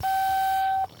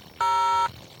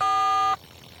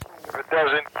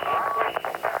doesn't.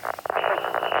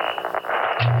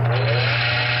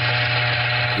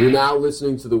 You're now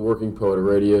listening to the Working Poet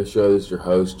Radio Show. This is your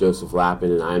host, Joseph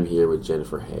Lappin, and I'm here with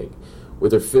Jennifer Haigh.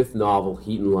 With her fifth novel,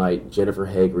 Heat and Light, Jennifer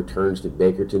Haigh returns to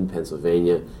Bakerton,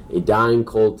 Pennsylvania, a dying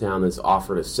coal town that's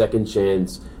offered a second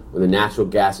chance when the natural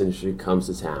gas industry comes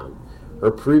to town.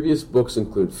 Her previous books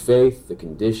include Faith, The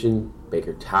Condition,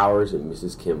 Baker Towers, and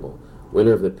Mrs. Kimball,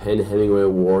 winner of the PEN Hemingway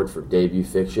Award for debut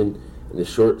fiction, and the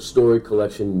short story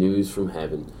collection News from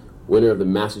Heaven, winner of the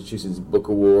Massachusetts Book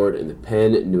Award and the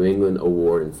PEN New England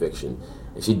Award in fiction.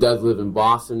 And she does live in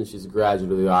Boston, and she's a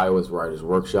graduate of the Iowa's Writers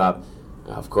Workshop.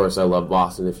 Of course, I love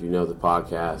Boston, if you know the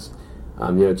podcast.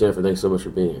 Jennifer, thanks so much for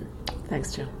being here.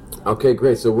 Thanks, Joe. Okay,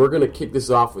 great. So we're going to kick this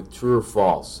off with true or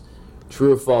false.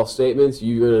 True or false statements.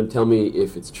 You're going to tell me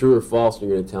if it's true or false, and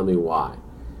you're going to tell me why.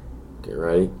 Okay,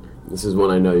 ready? This is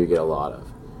one I know you get a lot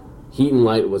of. Heat and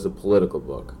Light was a political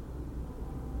book.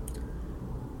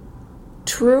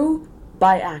 True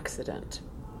by accident.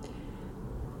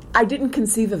 I didn't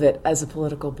conceive of it as a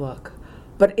political book,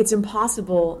 but it's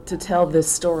impossible to tell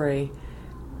this story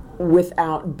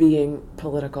without being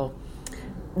political.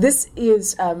 This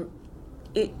is,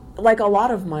 like a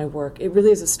lot of my work, it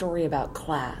really is a story about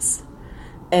class.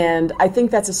 And I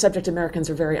think that's a subject Americans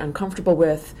are very uncomfortable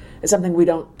with. It's something we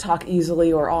don't talk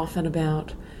easily or often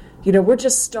about. We're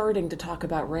just starting to talk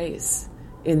about race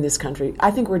in this country. I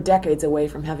think we're decades away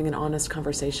from having an honest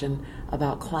conversation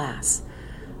about class.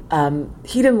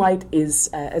 Heat and Light is,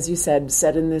 as you said,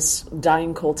 set in this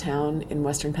dying coal town in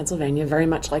western Pennsylvania, very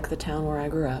much like the town where I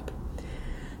grew up.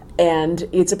 And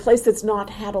it's a place that's not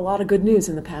had a lot of good news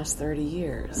in the past 30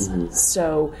 years. Mm-hmm.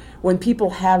 So when people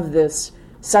have this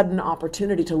sudden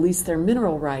opportunity to lease their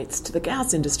mineral rights to the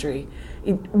gas industry,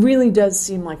 it really does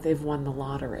seem like they've won the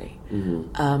lottery.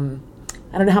 Mm-hmm.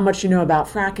 I don't know how much you know about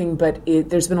fracking, but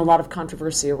there's been a lot of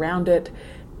controversy around it.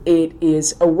 It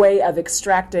is a way of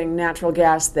extracting natural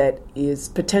gas that is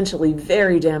potentially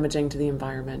very damaging to the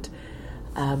environment.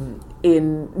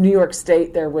 In New York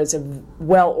State, there was a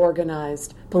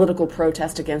well-organized political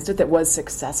protest against it that was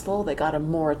successful. They got a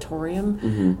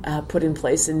moratorium put in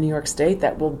place in New York State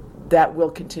that will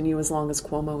continue as long as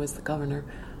Cuomo is the governor.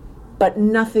 But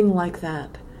nothing like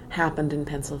that happened in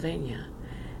Pennsylvania.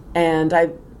 And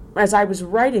as I was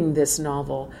writing this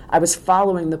novel, I was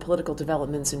following the political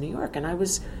developments in New York, and I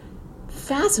was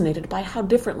fascinated by how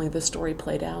differently the story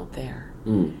played out there.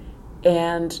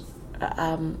 And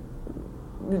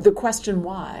the question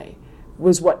why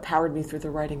was what powered me through the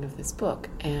writing of this book.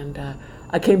 And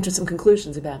I came to some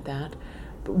conclusions about that.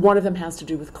 But one of them has to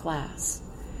do with class,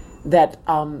 that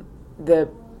the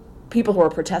people who are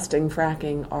protesting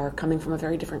fracking are coming from a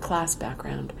very different class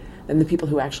background than the people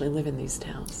who actually live in these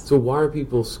towns. So why are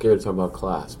people scared to talk about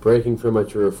class? Breaking from my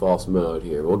true or false mode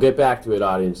here. We'll get back to it,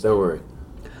 audience. Don't worry.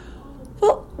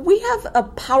 Well, we have a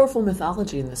powerful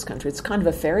mythology in this country. It's kind of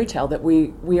a fairy tale that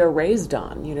we are raised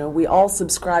on. We all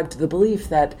subscribe to the belief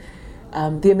that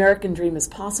the American dream is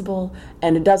possible,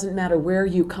 and it doesn't matter where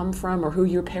you come from or who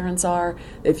your parents are.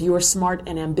 If you are smart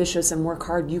and ambitious and work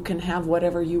hard, you can have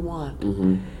whatever you want.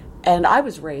 Mm-hmm. And I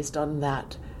was raised on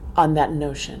that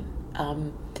notion.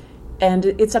 And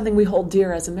it's something we hold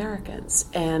dear as Americans.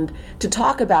 And to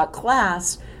talk about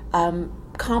class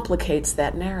complicates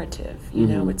that narrative.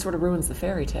 It sort of ruins the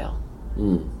fairy tale.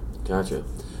 Gotcha.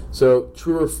 So,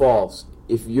 true or false?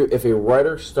 If a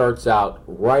writer starts out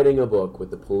writing a book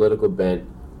with a political bent,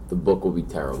 the book will be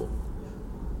terrible.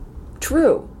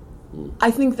 True.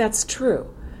 I think that's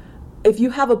true. If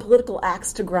you have a political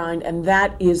axe to grind and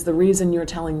that is the reason you're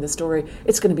telling the story,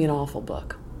 it's going to be an awful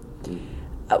book.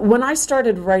 When I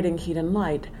started writing Heat and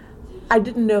Light, I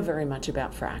didn't know very much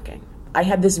about fracking. I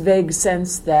had this vague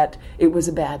sense that it was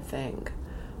a bad thing,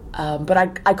 but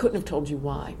I couldn't have told you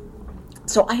why.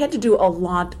 So I had to do a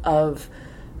lot of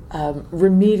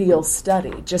remedial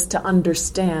study just to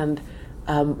understand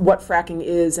what fracking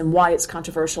is and why it's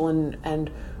controversial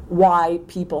and why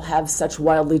people have such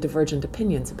wildly divergent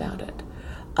opinions about it.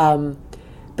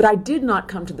 But I did not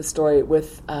come to the story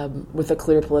with a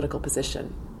clear political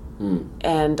position.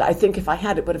 And I think if I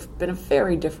had, it would have been a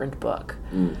very different book.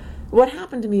 What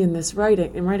happened to me in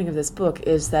writing of this book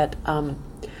is that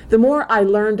the more I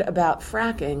learned about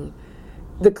fracking,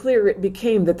 the clearer it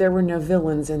became that there were no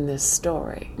villains in this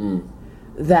story.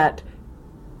 That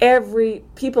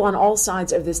people on all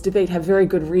sides of this debate have very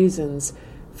good reasons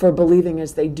for believing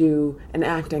as they do and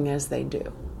acting as they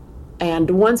do.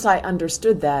 And once I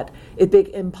understood that, it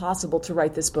became impossible to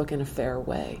write this book in a fair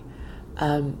way.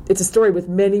 It's a story with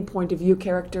many point of view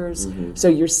characters, so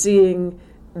you're seeing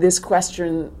this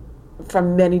question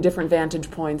from many different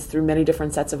vantage points through many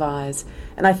different sets of eyes.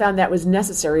 And I found that was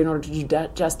necessary in order to do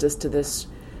justice to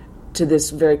this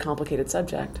very complicated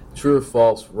subject. True or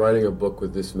false, writing a book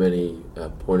with this many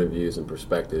point of views and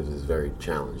perspectives is very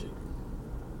challenging.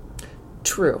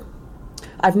 True.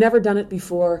 I've never done it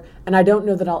before, and I don't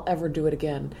know that I'll ever do it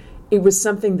again. It was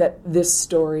something that this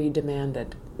story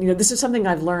demanded. This is something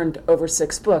I've learned over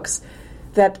 6 books,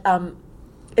 that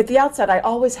at the outset I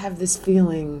always have this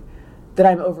feeling that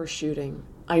I'm overshooting.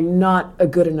 I'm not a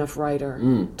good enough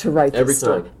writer to write this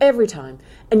story. Every time.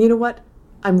 And you know what?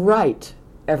 I'm right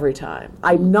every time.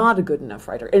 I'm not a good enough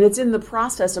writer. And it's in the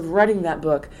process of writing that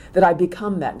book that I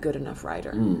become that good enough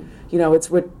writer. It's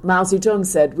what Mao Zedong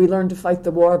said, we learn to fight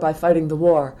the war by fighting the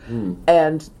war.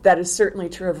 And that is certainly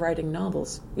true of writing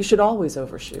novels. You should always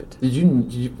overshoot.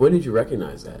 When did you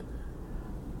recognize that?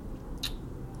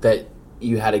 That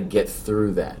you had to get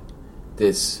through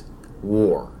this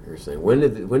war, you're saying. When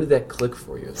did that click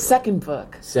for you? Second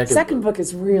book. Second book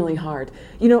is really hard.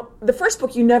 The first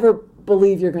book, you never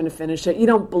believe you're going to finish it. You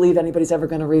don't believe anybody's ever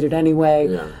going to read it anyway.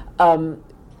 Yeah.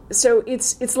 So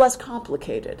it's less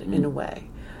complicated in a way.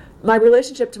 My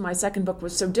relationship to my second book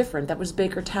was so different. That was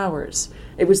Baker Towers.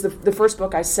 It was the first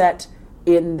book I set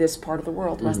in this part of the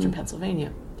world, Western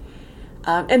Pennsylvania.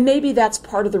 And maybe that's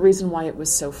part of the reason why it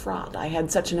was so fraught. I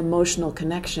had such an emotional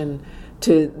connection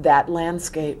to that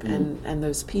landscape and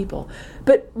those people.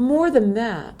 But more than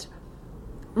that,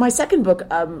 my second book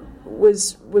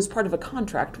was part of a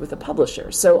contract with a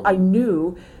publisher. So I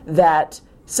knew that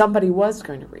somebody was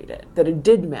going to read it, that it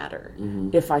did matter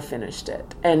if I finished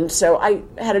it. And so I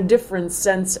had a different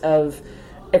sense of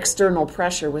external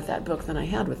pressure with that book than I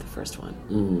had with the first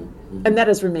one. And that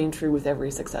has remained true with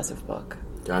every successive book.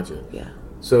 Gotcha. Yeah.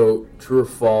 So, true or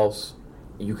false,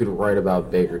 you could write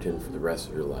about Bakerton for the rest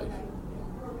of your life?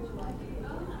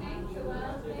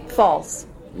 False.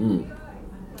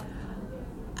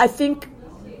 I think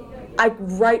I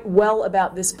write well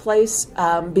about this place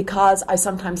because I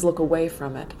sometimes look away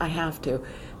from it. I have to.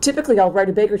 Typically, I'll write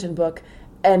a Bakerton book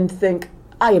and think,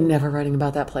 I am never writing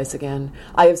about that place again.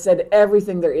 I have said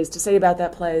everything there is to say about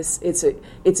that place. It's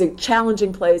a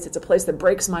challenging place. It's a place that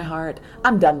breaks my heart.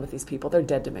 I'm done with these people. They're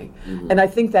dead to me. And I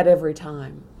think that every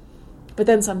time. But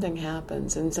then something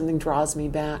happens, and something draws me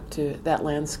back to that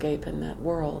landscape and that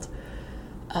world.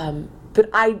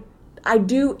 But I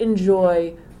do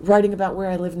enjoy writing about where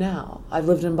I live now. I've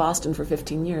lived in Boston for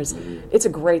 15 years. It's a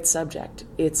great subject.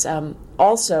 It's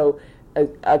also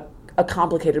a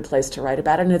complicated place to write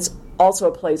about, and it's also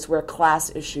a place where class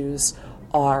issues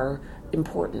are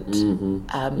important.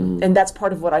 And that's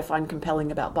part of what I find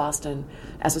compelling about Boston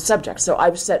as a subject. So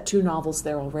I've set 2 novels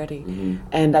there already,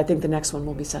 and I think the next one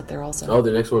will be set there also. Oh,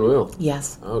 the next one will?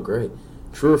 Yes. Oh, great.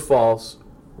 True or false,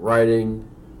 writing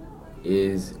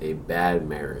is a bad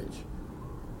marriage?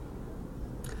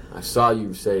 I saw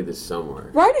you say this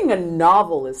somewhere. Writing a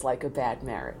novel is like a bad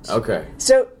marriage. Okay.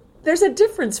 So there's a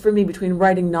difference for me between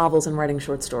writing novels and writing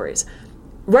short stories.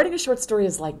 Writing a short story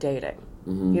is like dating.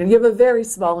 You have a very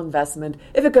small investment.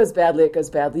 If it goes badly, it goes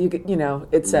badly. You get, you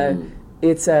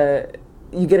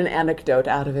get an anecdote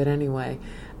out of it anyway.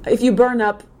 If you burn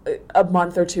up a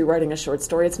month or 2 writing a short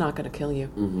story, it's not going to kill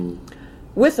you.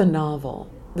 With a novel,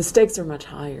 the stakes are much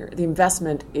higher. The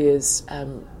investment is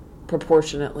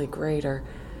proportionately greater.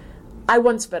 I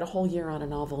once spent a whole year on a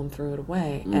novel and threw it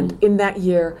away. And in that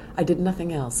year, I did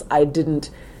nothing else. I didn't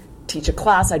teach a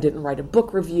class. I didn't write a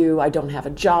book review. I don't have a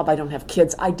job. I don't have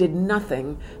kids. I did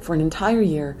nothing for an entire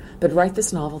year but write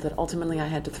this novel that ultimately I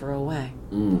had to throw away.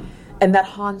 And that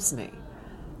haunts me.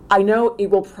 I know it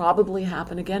will probably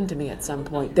happen again to me at some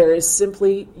point. There is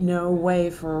simply no way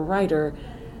for a writer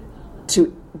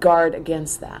to guard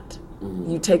against that.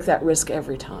 You take that risk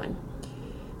every time.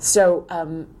 So,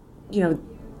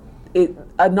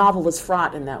 a novel is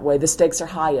fraught in that way. The stakes are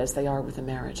high as they are with a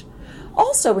marriage.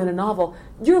 Also, in a novel,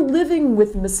 you're living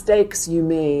with mistakes you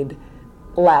made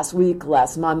last week,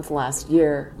 last month, last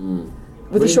year.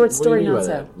 With a short story, not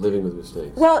so. Living with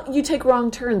mistakes. Well, you take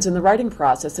wrong turns in the writing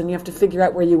process, and you have to figure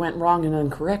out where you went wrong and then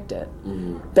correct it.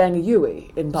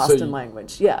 Bang-a-yui in Boston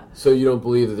language, yeah. So you don't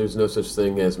believe that there's no such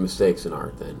thing as mistakes in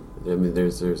art, then? I mean,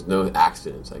 there's no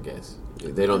accidents, I guess.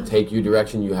 They don't take you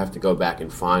direction. You have to go back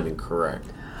and find and correct.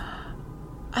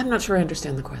 I'm not sure I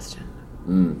understand the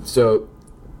question. So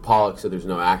Pollock said there's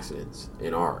no accidents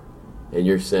in art, and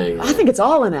you're saying that... I think it's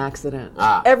all an accident.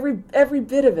 Every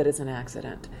bit of it is an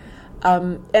accident.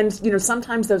 And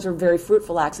sometimes those are very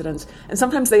fruitful accidents, and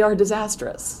sometimes they are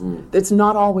disastrous. It's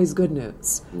not always good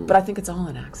news, but I think it's all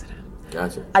an accident.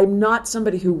 Gotcha. I'm not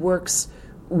somebody who works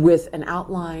with an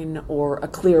outline or a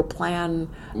clear plan.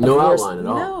 No outline at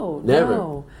all?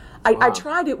 No. I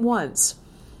tried it once,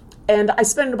 and I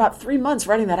spent about 3 months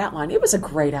writing that outline. It was a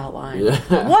great outline.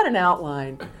 Yeah. What an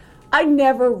outline. I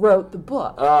never wrote the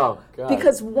book. Oh, God.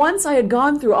 Because once I had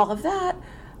gone through all of that,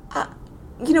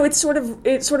 it sort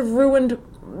of ruined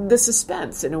the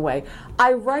suspense in a way.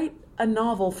 I write a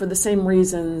novel for the same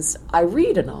reasons I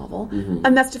read a novel,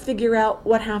 and that's to figure out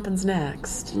what happens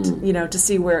next, to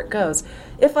see where it goes.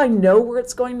 If I know where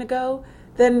it's going to go,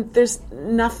 then there's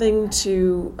nothing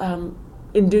to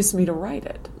induce me to write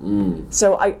it.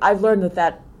 So I've learned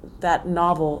that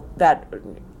novel, that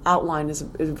outline is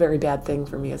a very bad thing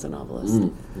for me as a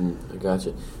novelist. I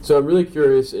gotcha. So I'm really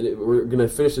curious, and we're going to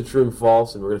finish the true and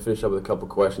false, and we're going to finish up with a couple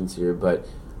questions here, but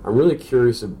I'm really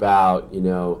curious about,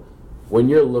 when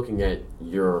you're looking at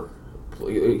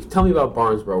tell me about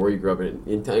Barnesboro, where you grew up,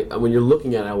 and when you're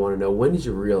looking at it, I want to know, when did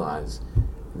you realize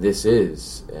this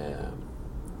is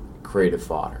creative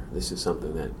fodder? This is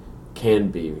something that can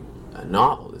be a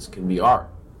novel, this can be art.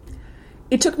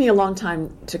 It took me a long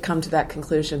time to come to that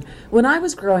conclusion. When I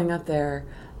was growing up there,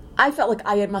 I felt like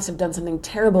I must have done something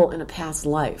terrible in a past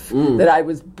life, that I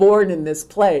was born in this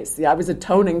place. I was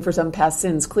atoning for some past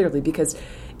sins, clearly, because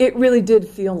it really did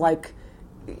feel like,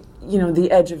 the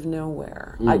edge of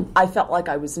nowhere. I felt like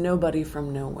I was nobody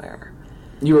from nowhere.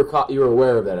 You were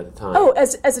aware of that at the time? Oh,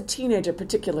 as a teenager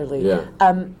particularly. Yeah.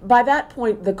 By that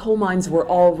point, the coal mines were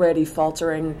already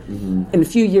faltering. In a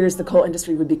few years, the coal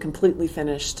industry would be completely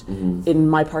finished in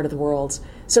my part of the world.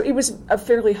 So it was a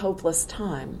fairly hopeless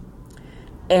time.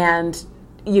 And,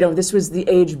 this was the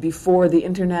age before the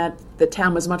internet. The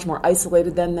town was much more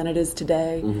isolated then than it is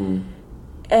today.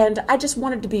 And I just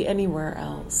wanted to be anywhere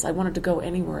else. I wanted to go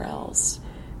anywhere else.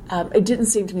 It didn't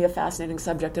seem to me a fascinating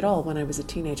subject at all when I was a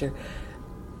teenager.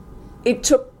 It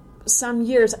took some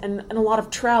years and a lot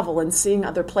of travel and seeing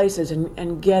other places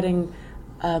and getting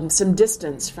some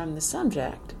distance from the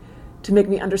subject to make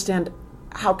me understand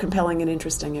how compelling and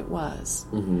interesting it was.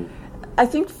 I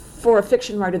think for a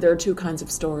fiction writer, there are two kinds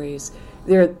of stories.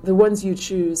 There are the ones you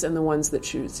choose and the ones that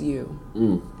choose you.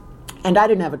 And I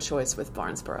didn't have a choice with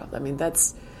Barnesboro. I mean,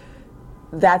 that's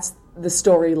the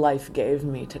story life gave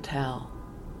me to tell.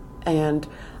 And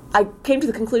I came to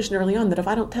the conclusion early on that if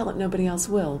I don't tell it, nobody else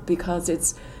will, because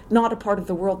it's not a part of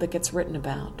the world that gets written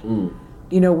about.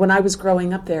 When I was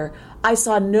growing up there, I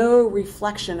saw no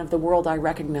reflection of the world I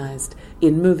recognized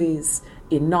in movies,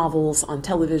 in novels, on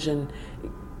television.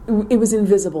 It was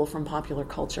invisible from popular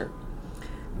culture.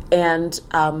 And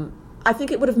I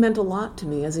think it would have meant a lot to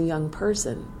me as a young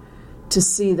person to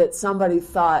see that somebody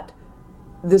thought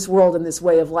this world and this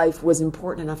way of life was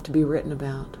important enough to be written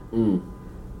about.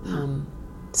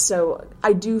 So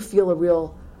I do feel a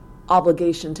real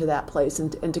obligation to that place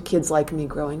and to kids like me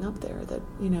growing up there, that,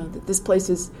 that this place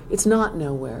it's not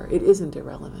nowhere. It isn't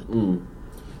irrelevant.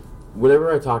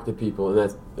 Whenever I talk to people, and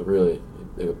that's really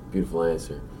a beautiful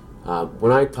answer,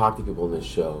 when I talk to people in this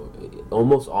show,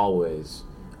 almost always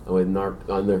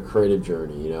on their creative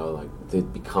journey, like to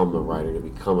become a writer, to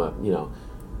become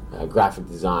a graphic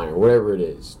designer, whatever it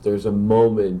is, there's a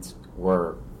moment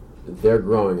where they're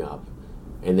growing up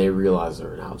and they realize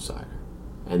they're an outsider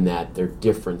and that they're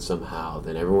different somehow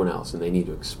than everyone else, and they need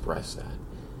to express that.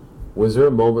 Was there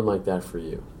a moment like that for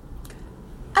you?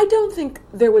 I don't think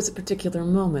there was a particular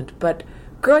moment, but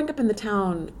growing up in the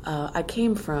town I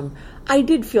came from, I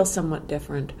did feel somewhat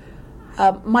different.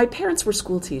 My parents were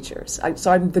school teachers.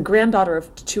 So I'm the granddaughter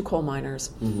of two coal miners.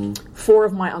 4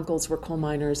 of my uncles were coal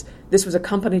miners. This was a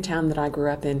company town that I grew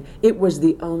up in. It was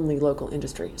the only local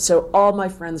industry. So all my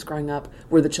friends growing up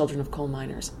were the children of coal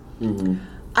miners.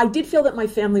 I did feel that my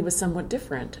family was somewhat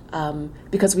different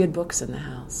because we had books in the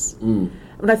house.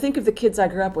 When I think of the kids I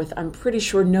grew up with, I'm pretty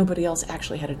sure nobody else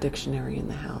actually had a dictionary in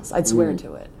the house. I'd swear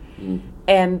to it.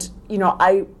 And,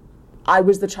 I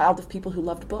was the child of people who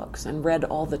loved books and read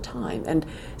all the time. And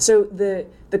so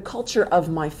the culture of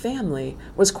my family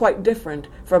was quite different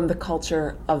from the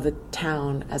culture of the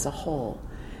town as a whole.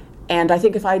 And I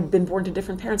think if I'd been born to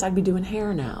different parents, I'd be doing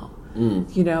hair now.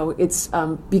 It's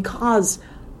because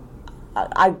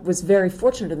I was very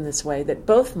fortunate in this way that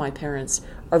both my parents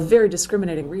are very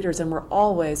discriminating readers and were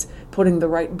always putting the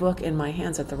right book in my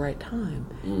hands at the right time.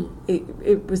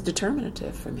 It was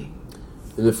determinative for me.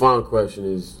 And the final question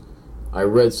is, I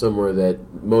read somewhere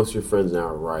that most of your friends now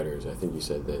are writers. I think you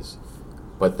said this.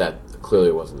 But that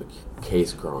clearly wasn't the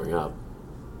case growing up.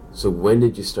 So when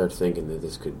did you start thinking that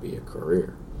this could be a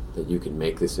career? That you can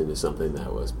make this into something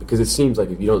that was... Because it seems like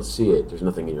if you don't see it, there's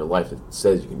nothing in your life that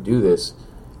says you can do this.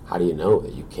 How do you know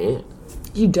that you can?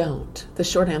 You don't. The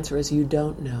short answer is you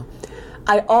don't know.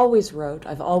 I always wrote.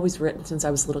 I've always written since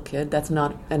I was a little kid. That's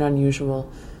not an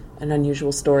unusual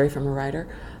story from a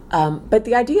writer. But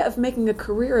the idea of making a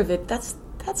career of it, that's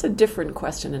a different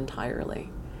question entirely.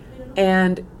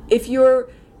 And if you're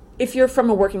from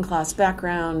a working class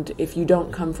background, if you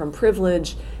don't come from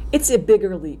privilege, it's a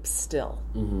bigger leap still.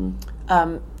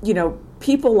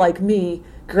 People like me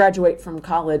graduate from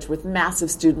college with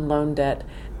massive student loan debt,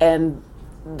 and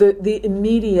the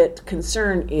immediate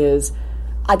concern is,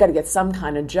 I got to get some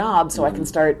kind of job so I can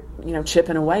start,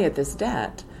 chipping away at this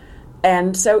debt.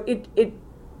 And so it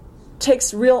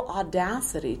takes real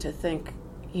audacity to think,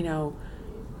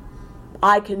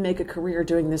 I can make a career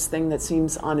doing this thing that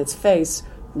seems on its face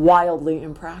wildly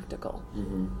impractical.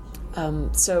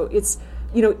 So it's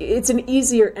an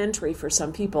easier entry for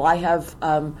some people. I have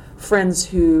friends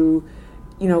who,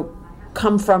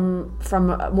 come from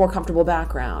a more comfortable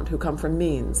background, who come from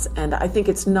means, and I think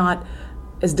it's not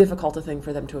as difficult a thing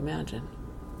for them to imagine.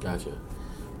 Gotcha.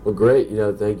 Well, great.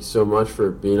 Thank you so much for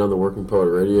being on the Working Poet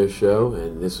Radio Show,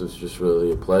 and this was just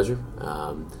really a pleasure.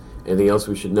 Anything else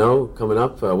we should know coming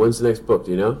up? When's the next book?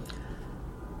 Do you know?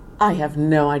 I have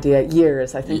no idea.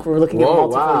 Years. I think we're looking at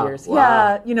multiple years.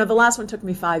 Wow. Yeah, the last one took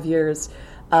me 5 years.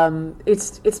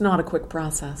 It's not a quick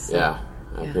process. So. Yeah.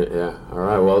 All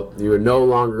right. Well, you are no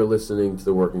longer listening to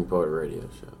the Working Poet Radio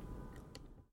Show.